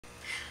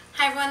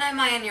Hi everyone, I'm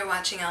Maya and you're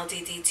watching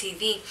LDD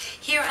TV.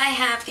 Here I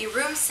have the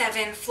Room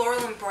 7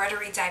 Floral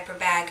Embroidery Diaper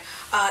Bag.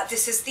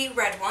 This is the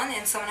red one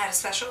and someone had a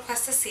special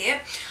request to see it.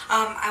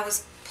 I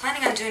was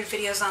planning on doing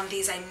videos on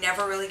these. I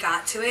never really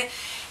got to it.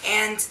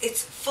 And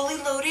it's fully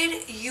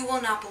loaded. You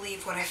will not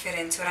believe what I fit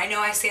into it. I know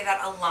I say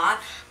that a lot,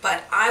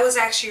 but I was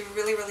actually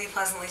really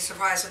pleasantly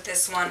surprised with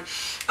this one.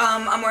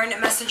 I'm wearing it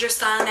messenger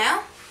style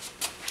now.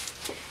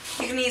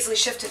 You can easily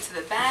shift it to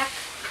the back.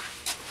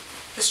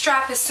 The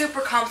strap is super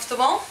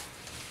comfortable.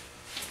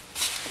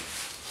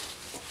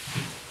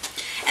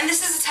 And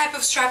this is a type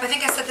of strap, I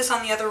think I said this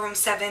on the other Room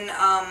 7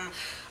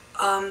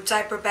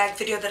 diaper bag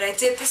video that I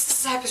did. This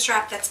is the type of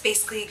strap that's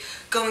basically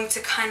going to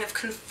kind of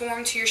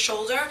conform to your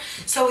shoulder.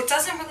 So it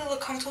doesn't really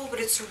look comfortable, but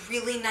it's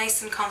really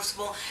nice and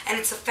comfortable. And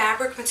it's a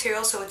fabric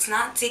material, so it's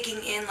not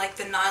digging in like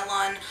the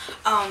nylon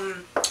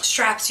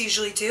straps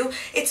usually do.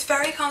 It's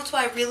very comfortable,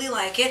 I really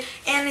like it.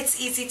 And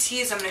it's easy to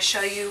use. I'm going to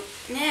show you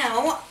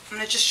now. I'm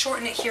going to just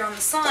shorten it here on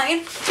the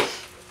side.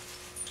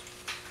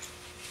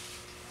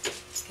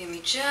 Give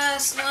me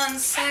just 1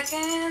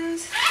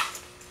 second.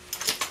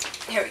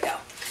 Here we go.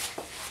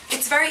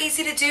 It's very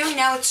easy to do.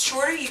 Now it's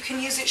shorter. You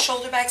can use it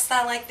shoulder bag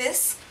style like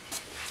this.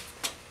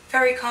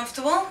 Very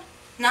comfortable.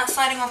 Not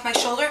sliding off my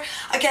shoulder.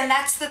 Again,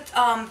 that's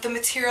the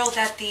material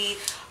that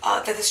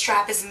the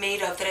strap is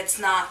made of. That it's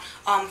not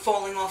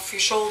falling off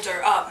your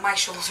shoulder, my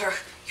shoulder,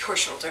 your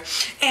shoulder.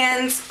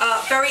 And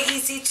very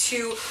easy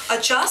to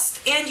adjust.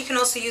 And you can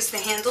also use the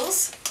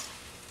handles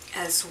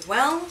as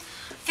well.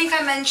 I think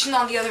I mentioned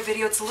on the other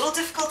video it's a little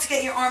difficult to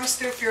get your arms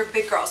through if you're a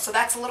big girl, so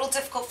that's a little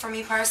difficult for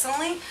me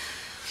personally.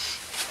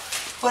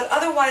 But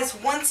otherwise,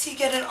 once you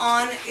get it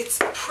on, it's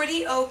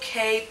pretty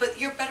okay, but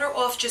you're better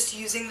off just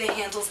using the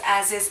handles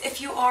as is.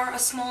 If you are a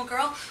small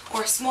girl,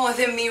 or smaller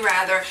than me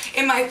rather,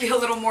 it might be a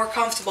little more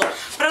comfortable.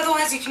 But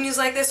otherwise, you can use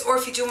like this, or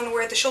if you do want to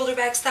wear it the shoulder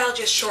bag style,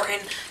 just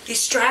shorten the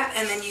strap,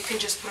 and then you can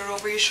just put it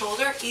over your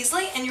shoulder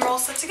easily, and you're all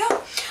set to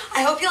go.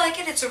 I hope you like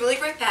it. It's a really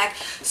great bag.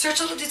 Search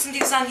Little Dudes and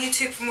Divas on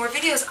YouTube for more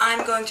videos.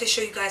 I'm going to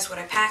show you guys what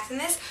I packed in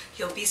this.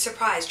 You'll be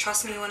surprised.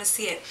 Trust me, you want to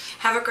see it.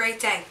 Have a great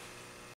day.